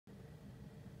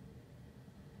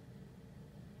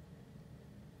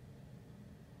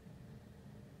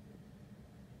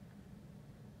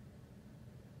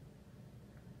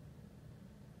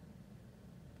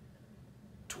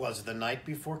'Twas the night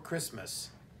before Christmas,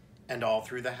 and all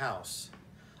through the house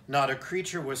not a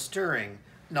creature was stirring,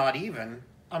 not even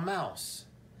a mouse.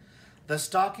 The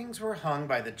stockings were hung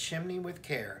by the chimney with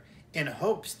care, in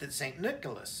hopes that St.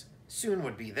 Nicholas soon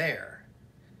would be there.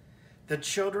 The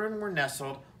children were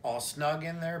nestled all snug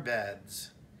in their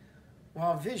beds,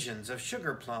 while visions of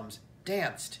sugar plums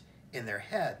danced in their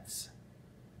heads.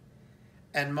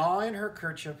 And Ma in her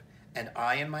kerchief and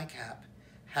I in my cap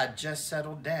had just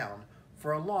settled down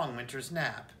for a long winter's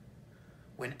nap,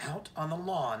 when out on the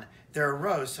lawn there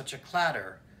arose such a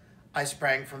clatter, I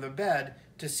sprang from the bed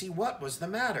to see what was the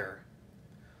matter.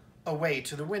 Away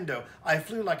to the window I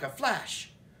flew like a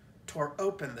flash, tore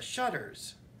open the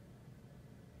shutters,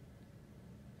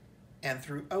 and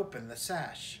threw open the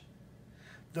sash.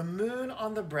 The moon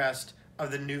on the breast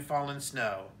of the new-fallen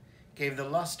snow gave the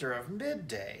luster of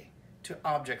midday to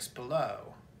objects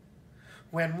below,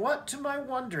 when what to my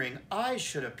wondering eyes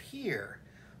should appear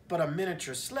but a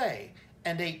miniature sleigh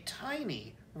and a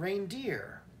tiny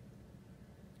reindeer,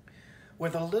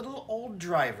 with a little old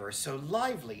driver so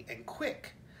lively and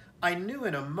quick, I knew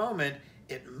in a moment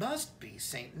it must be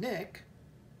St. Nick.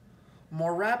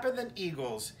 More rapid than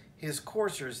eagles his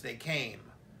coursers they came,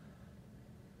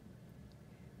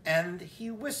 and he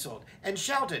whistled and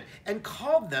shouted and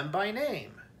called them by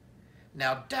name.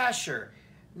 Now Dasher,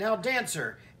 now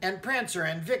Dancer, and Prancer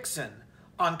and Vixen,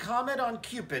 on Comet, on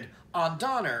Cupid, on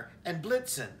Donner and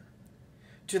Blitzen.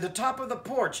 To the top of the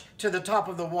porch, to the top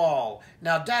of the wall,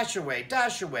 now dash away,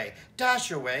 dash away,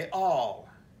 dash away all.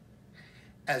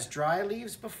 As dry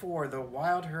leaves before the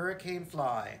wild hurricane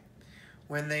fly,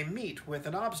 when they meet with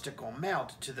an obstacle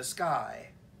mount to the sky,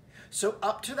 so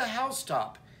up to the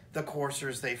housetop the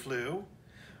coursers they flew,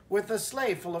 with a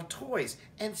sleigh full of toys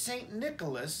and St.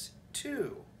 Nicholas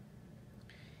too.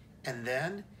 And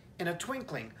then, in a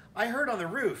twinkling, I heard on the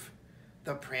roof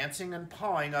the prancing and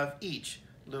pawing of each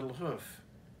little hoof.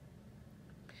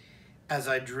 As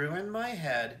I drew in my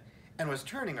head and was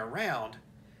turning around,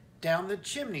 down the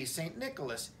chimney St.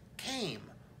 Nicholas came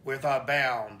with a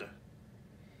bound.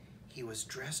 He was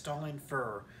dressed all in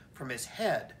fur from his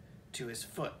head to his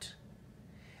foot,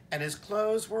 and his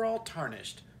clothes were all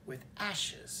tarnished with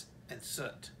ashes and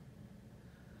soot.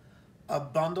 A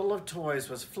bundle of toys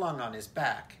was flung on his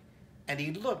back, and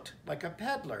he looked like a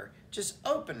peddler just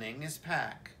opening his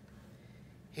pack.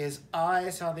 His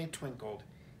eyes, how they twinkled,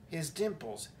 his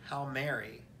dimples, how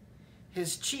merry.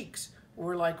 His cheeks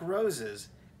were like roses,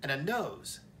 and a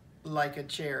nose like a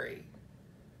cherry.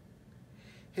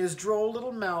 His droll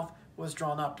little mouth was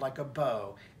drawn up like a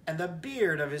bow, and the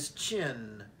beard of his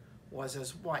chin was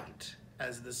as white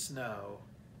as the snow.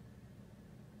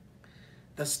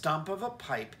 The stump of a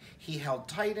pipe he held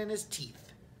tight in his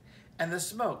teeth, and the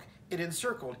smoke it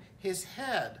encircled his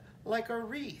head like a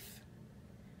wreath.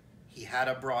 He had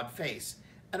a broad face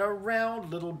and a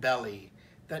round little belly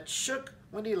that shook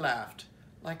when he laughed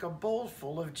like a bowl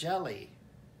full of jelly.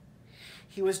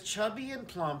 He was chubby and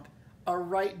plump, a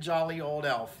right jolly old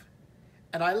elf,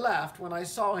 and I laughed when I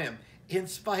saw him in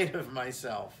spite of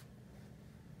myself.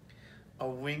 A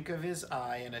wink of his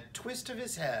eye and a twist of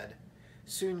his head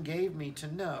soon gave me to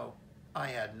know I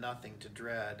had nothing to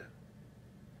dread.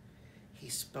 He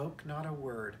spoke not a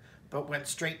word, but went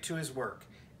straight to his work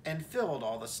and filled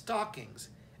all the stockings,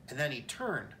 and then he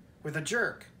turned with a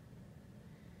jerk,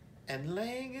 and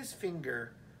laying his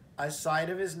finger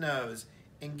aside of his nose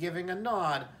and giving a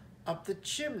nod up the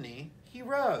chimney he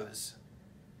rose.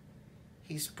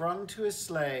 He sprung to his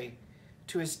sleigh,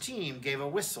 to his team gave a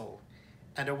whistle,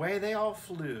 and away they all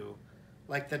flew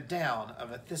like the down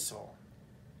of a thistle.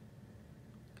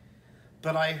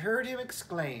 But I heard him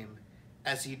exclaim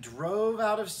as he drove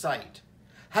out of sight,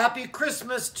 "Happy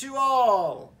Christmas to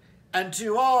all, and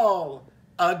to all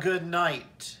a good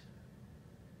night."